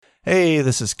Hey,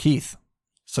 this is Keith.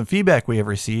 Some feedback we have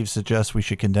received suggests we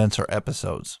should condense our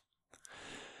episodes.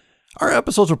 Our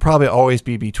episodes will probably always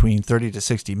be between 30 to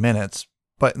 60 minutes,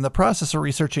 but in the process of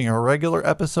researching our regular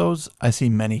episodes, I see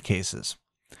many cases.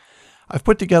 I've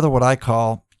put together what I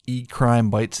call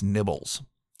eCrimeBytes nibbles.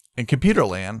 In computer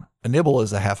land, a nibble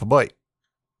is a half a byte.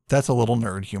 That's a little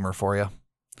nerd humor for you.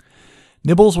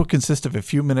 Nibbles will consist of a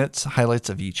few minutes highlights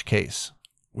of each case.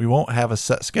 We won't have a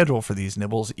set schedule for these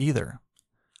nibbles either.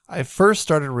 I first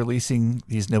started releasing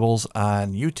these nibbles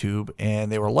on YouTube,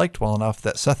 and they were liked well enough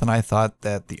that Seth and I thought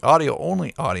that the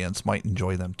audio-only audience might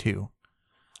enjoy them too.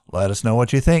 Let us know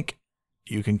what you think.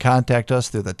 You can contact us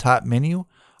through the top menu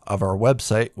of our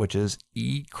website, which is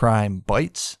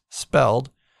eCrimeBytes,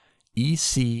 spelled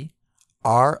eCrimeBy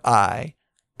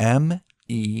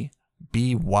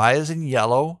as in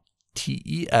yellow,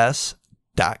 TES.com.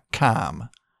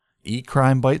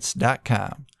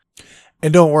 eCrimeBytes.com.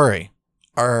 And don't worry,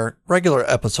 our regular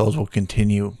episodes will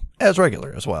continue as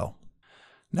regular as well.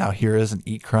 Now here is an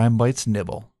eCrimeBytes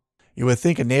nibble. You would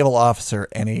think a naval officer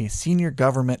and a senior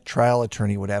government trial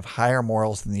attorney would have higher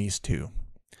morals than these two.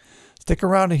 Stick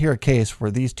around to hear a case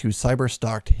where these two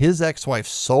cyber-stalked his ex-wife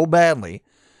so badly,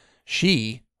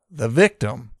 she, the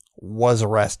victim, was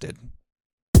arrested.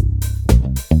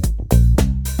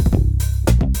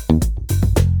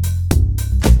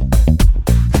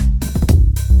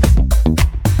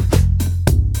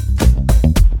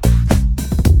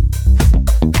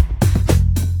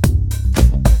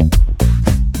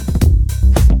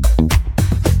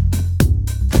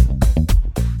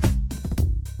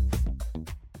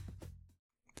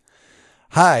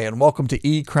 Hi, and welcome to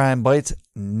eCrimeBytes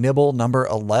Nibble number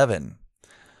 11.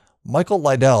 Michael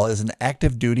Liddell is an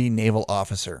active duty naval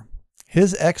officer.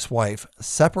 His ex-wife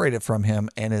separated from him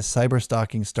and his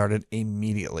cyberstalking started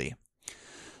immediately.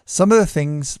 Some of the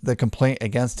things the complaint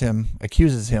against him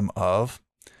accuses him of: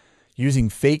 using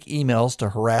fake emails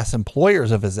to harass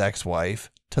employers of his ex-wife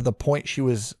to the point she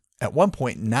was at one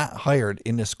point not hired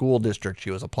in the school district she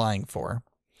was applying for.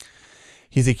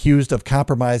 He's accused of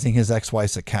compromising his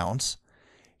ex-wife's accounts.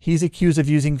 He's accused of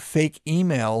using fake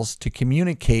emails to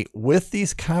communicate with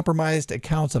these compromised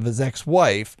accounts of his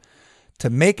ex-wife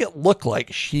to make it look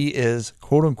like she is,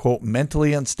 quote unquote,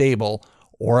 mentally unstable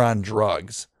or on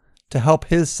drugs to help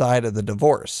his side of the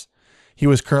divorce. He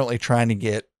was currently trying to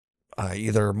get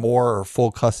either more or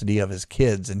full custody of his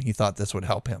kids, and he thought this would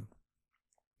help him.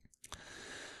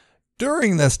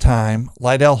 During this time,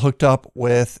 Liddell hooked up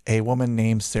with a woman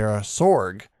named Sarah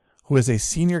Sorg, who is a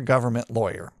senior government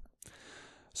lawyer.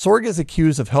 Sorg is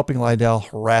accused of helping Liddell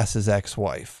harass his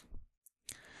ex-wife.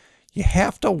 You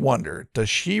have to wonder, does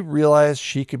she realize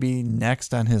she could be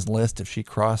next on his list if she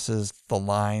crosses the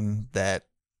line that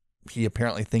he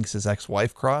apparently thinks his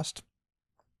ex-wife crossed?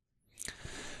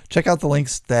 Check out the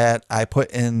links that I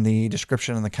put in the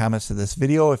description and the comments to this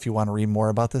video if you want to read more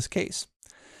about this case.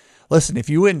 Listen, if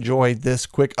you enjoyed this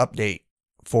quick update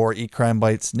for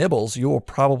eCrimeBytes Nibbles, you will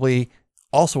probably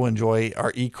also enjoy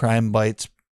our eCrimeBytes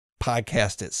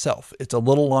podcast itself. It's a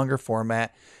little longer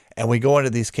format, and we go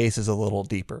into these cases a little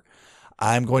deeper.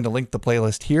 I'm going to link the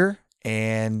playlist here,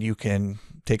 and you can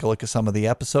take a look at some of the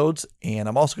episodes, and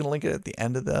I'm also going to link it at the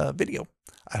end of the video.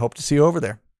 I hope to see you over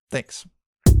there. Thanks.